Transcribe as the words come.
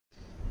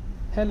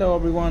Hello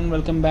everyone,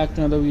 welcome back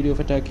to another video of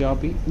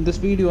atACC. In this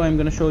video I'm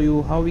going to show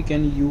you how we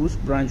can use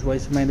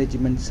branch-wise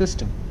management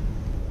system.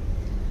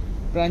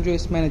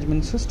 Branch-wise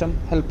management system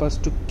help us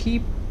to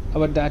keep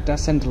our data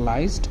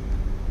centralized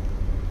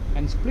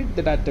and split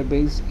the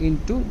database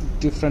into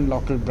different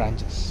local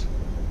branches.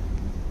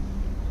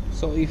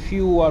 So if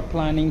you are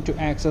planning to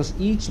access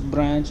each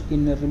branch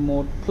in a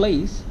remote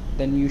place,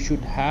 then you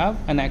should have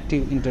an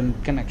active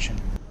internet connection.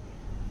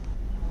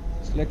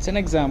 Let's an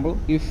example.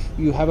 If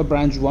you have a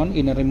branch 1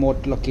 in a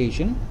remote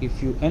location,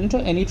 if you enter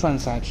any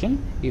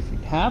transaction, if you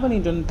have an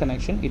internet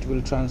connection, it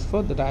will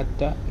transfer the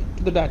data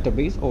to the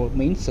database or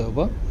main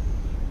server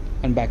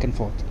and back and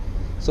forth.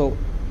 So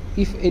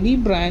if any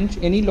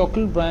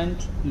local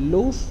branch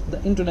lose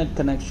the internet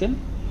connection,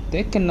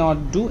 they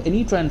cannot do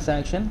any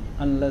transaction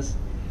unless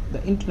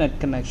the internet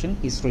connection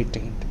is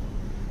retained.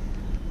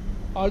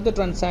 All the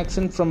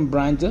transactions from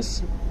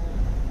branches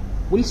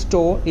will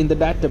store in the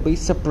database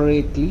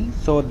separately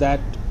so that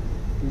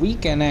we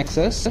can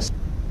access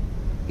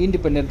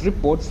independent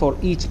reports for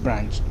each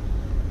branch.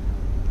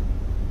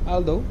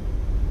 Although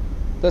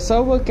the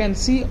server can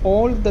see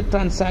all the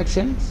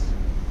transactions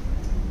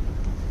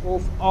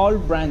of all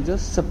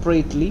branches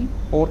separately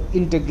or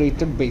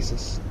integrated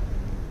basis.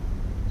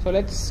 So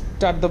let's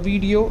start the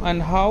video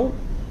and how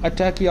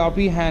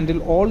atACC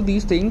handle all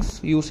these things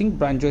using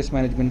branch-wise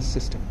management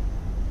system.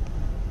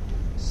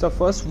 So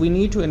first we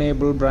need to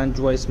enable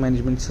branch-wise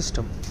management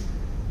system.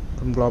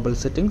 From global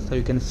settings, so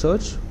you can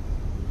search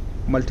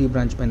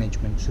multi-branch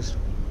management system.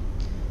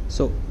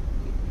 So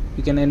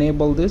you can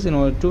enable this in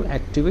order to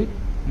activate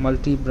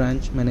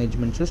multi-branch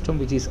management system,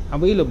 which is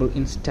available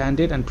in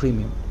standard and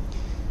premium.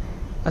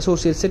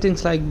 Associate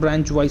settings like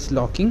branch-wise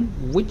locking,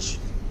 which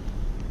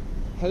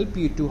help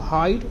you to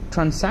hide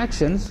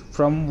transactions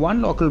from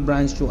one local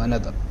branch to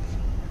another.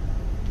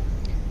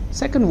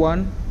 Second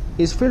one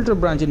is filter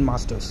branch in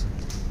masters,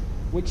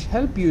 which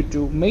help you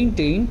to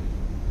maintain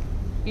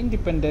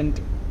independent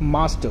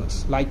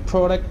masters like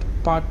product,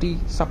 party,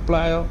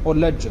 supplier or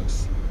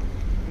ledgers.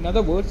 In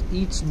other words,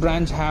 each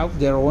branch have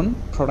their own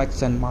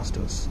products and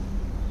masters.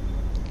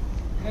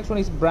 Next one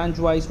is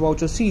branch-wise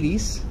voucher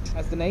series.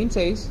 As the name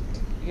says,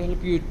 it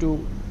help you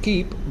to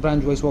keep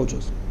branch-wise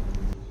vouchers.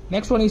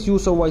 Next one is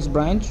user-wise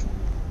branch.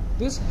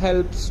 This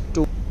helps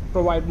to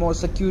provide more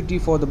security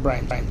for the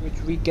branch,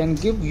 which we can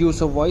give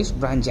user-wise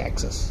branch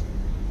access.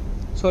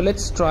 So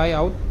let's try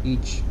out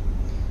each.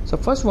 So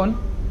first one,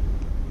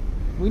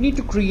 we need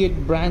to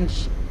create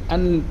branch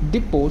and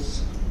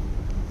depots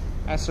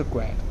as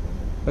required.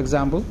 For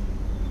example,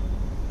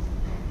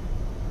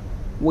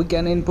 we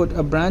can input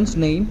a branch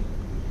name,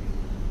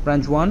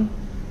 branch 1.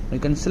 You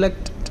can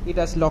select it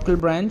as local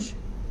branch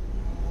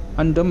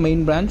under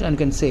main branch and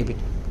can save it.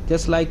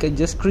 Just like I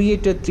just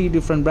created 3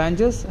 different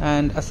branches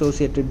and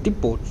associated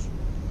depots.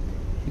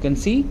 You can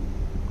see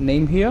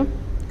name here.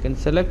 You can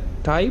select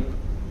type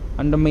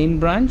under main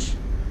branch,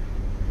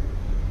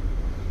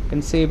 you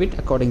can save it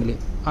accordingly.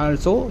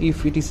 Also,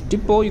 if it is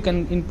depot, you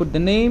can input the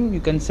name,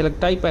 you can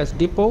select type as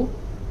depot,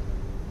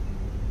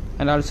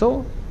 and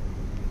also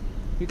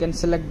you can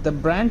select the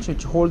branch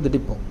which hold the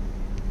depot.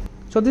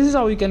 So this is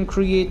how you can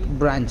create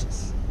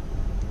branches.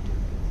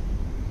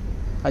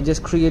 I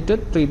just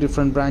created 3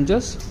 different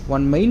branches,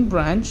 one main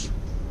branch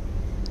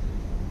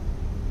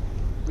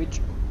which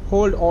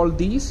hold all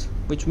these,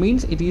 which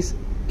means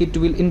it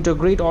will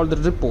integrate all the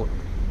report.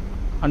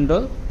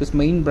 Under this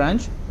main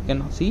branch, you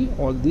can see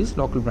all these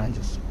local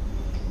branches.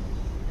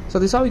 So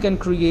this is how we can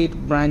create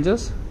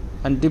branches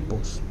and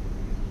depots.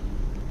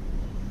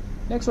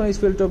 Next one is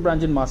filter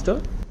branch in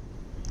master.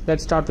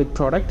 Let's start with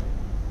product.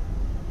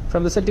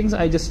 From the settings,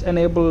 I just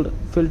enabled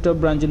filter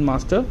branch in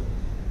master.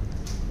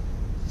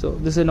 So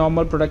this is a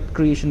normal product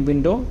creation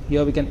window.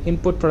 Here we can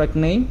input product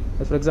name,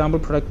 as for example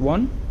product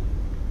 1,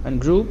 and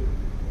group,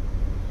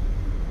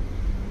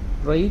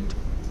 rate,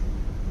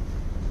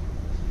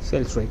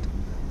 sales rate.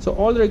 So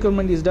all the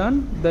requirement is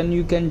done. Then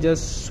you can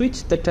just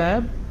switch the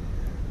tab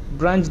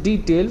branch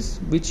details,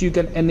 which you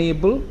can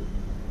enable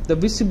the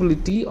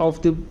visibility of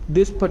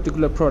this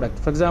particular product.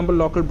 For example,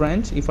 local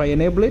branch, if I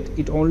enable it,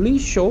 it only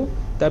show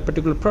that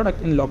particular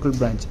product in local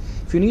branch.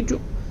 If you need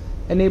to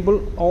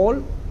enable all,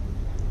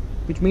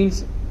 which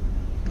means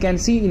you can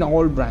see in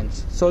all branch,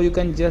 so you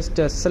can just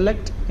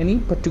select any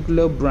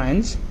particular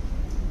branch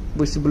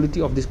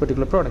visibility of this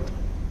particular product.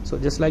 So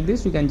just like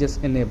this, you can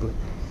just enable it.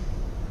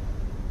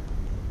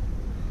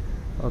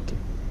 Okay,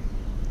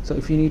 so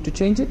if you need to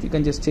change it, you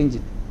can just change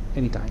it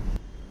anytime.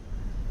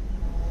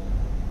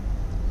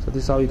 So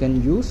this is how you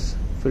can use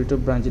filter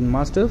branch in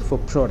master for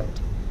product.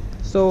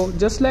 So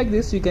just like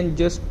this, you can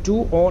just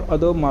do all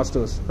other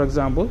masters. For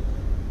example,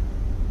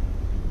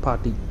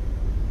 party.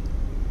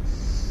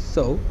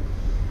 So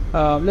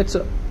let's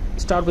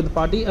start with the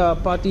party.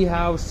 Party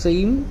have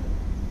same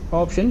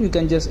option. You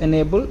can just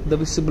enable the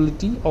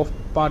visibility of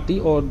party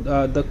or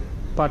the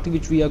party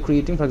which we are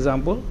creating. For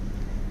example,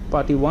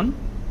 party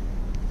 1.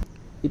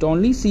 It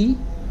only see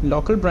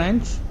local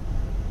branch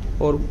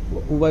or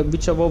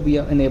whichever we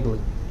are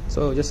enabling.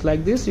 So just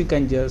like this, you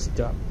can just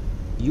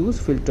use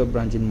filter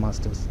branch in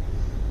masters.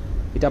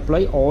 it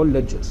apply all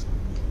ledgers.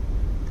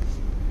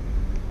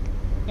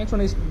 Next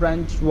one is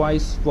branch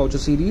wise voucher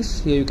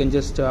series. Here you can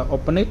just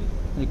open it,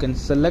 you can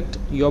select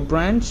your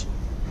branch,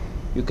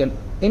 you can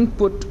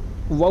input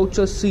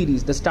voucher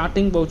series, the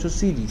starting voucher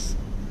series.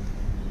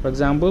 For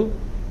example,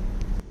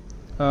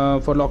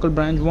 for local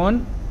branch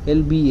 1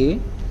 LBA,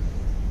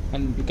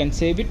 and you can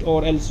save it,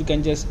 or else you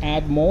can just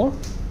add more.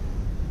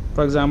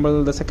 For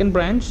example, the second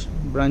branch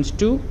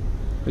 2,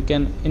 we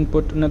can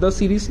input another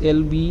series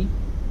LBB.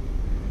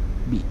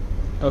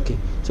 Okay,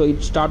 so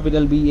it start with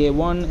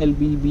LBA1,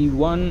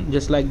 LBB1,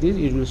 just like this.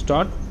 It will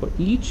start for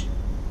each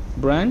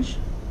branch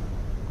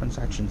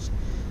transactions.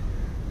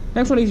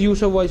 Next one is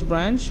user voice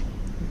branch.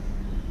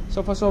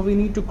 So first of all, we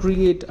need to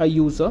create a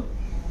user.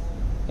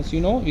 As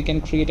you know, you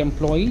can create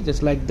employee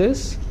just like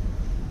this.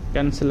 You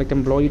can select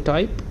employee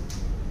type,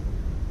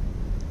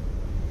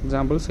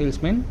 example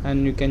salesman,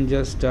 and you can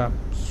just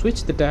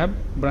switch the tab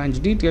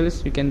branch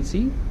details. You can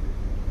see, you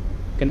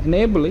can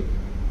enable it,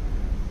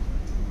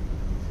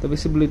 the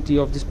visibility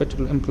of this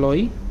particular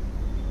employee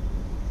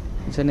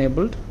is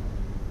enabled.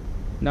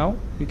 Now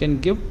you can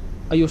give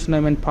a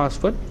username and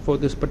password for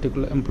this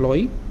particular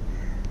employee.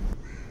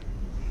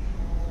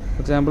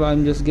 For example,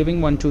 I'm just giving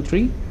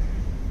 123.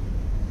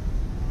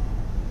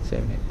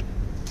 Save it.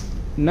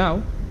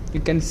 Now you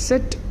can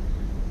set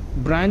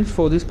branch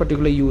for this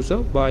particular user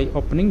by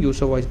opening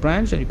user voice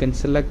branch, and you can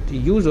select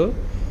user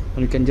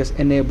and you can just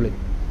enable it.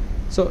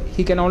 So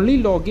he can only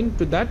log in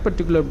to that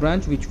particular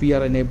branch which we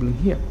are enabling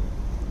here.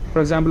 For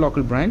example,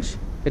 local branch,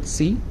 let's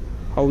see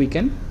how we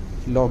can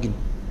log in.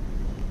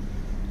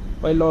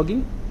 By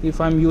logging, if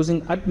I'm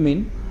using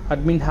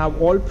admin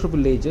have all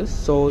privileges,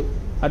 so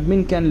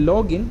admin can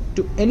log in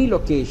to any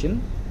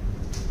location.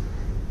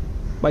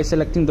 By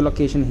selecting the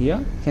location here,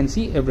 you can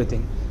see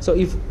everything. So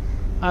if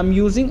I'm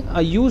using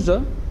a user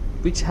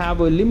which have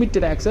a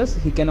limited access,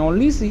 he can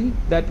only see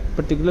that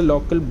particular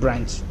local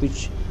branch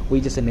which we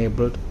just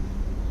enabled.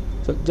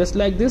 So just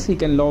like this, he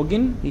can log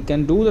in, he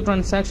can do the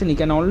transaction, he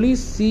can only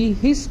see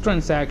his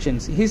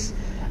transactions, his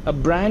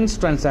branch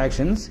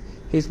transactions,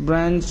 his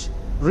branch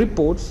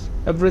reports,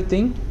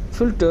 everything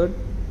filtered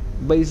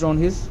based on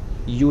his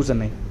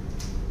username.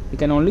 He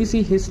can only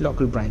see his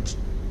local branch.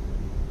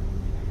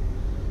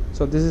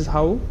 So this is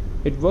how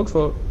it works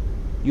for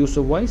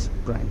user voice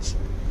branch.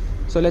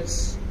 So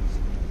let's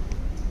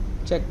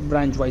check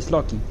branch wise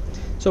locking.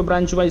 So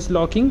branch wise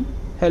locking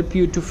help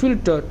you to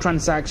filter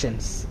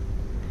transactions.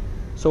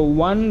 So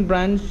one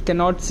branch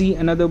cannot see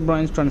another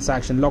branch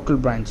transaction, local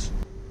branch.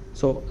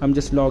 So I'm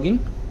just logging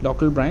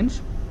local branch.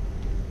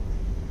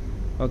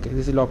 Okay,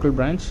 this is local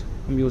branch.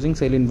 I'm using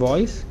sale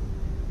invoice.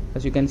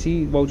 As you can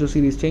see, voucher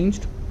series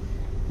changed.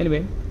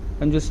 Anyway,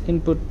 I'm just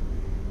input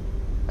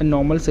a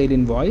normal sale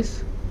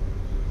invoice.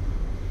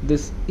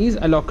 This is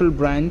a local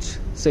branch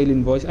sale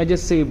invoice. I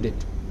just saved it.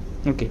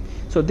 Okay,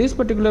 so this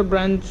particular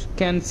branch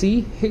can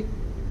see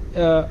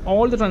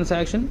all the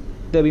transaction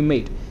that we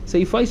made. So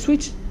if I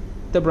switch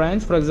the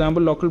branch, for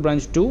example local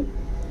branch 2,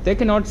 they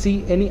cannot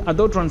see any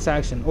other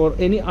transaction or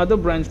any other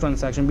branch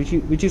transaction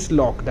which is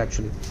locked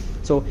actually.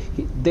 So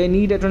they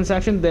need a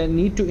transaction, they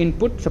need to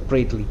input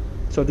separately.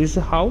 So this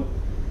is how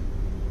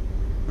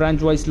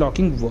branch wise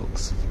locking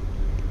works.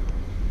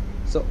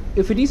 So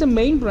if it is a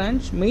main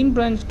branch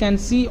can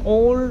see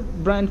all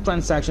branch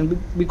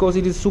transaction because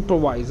it is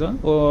supervisor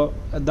or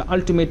the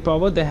ultimate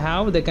power they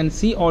have. They can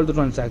see all the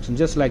transactions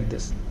just like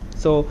this.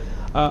 So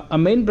a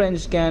main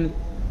branch can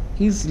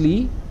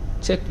easily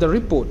check the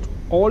report,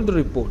 all the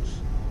reports.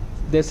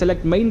 They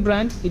select main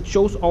branch, it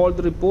shows all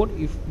the report.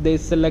 If they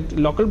select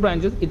local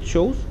branches, it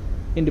shows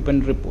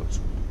independent reports.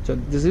 So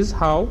this is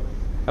how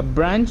a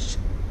branch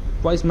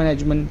wise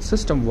management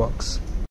system works.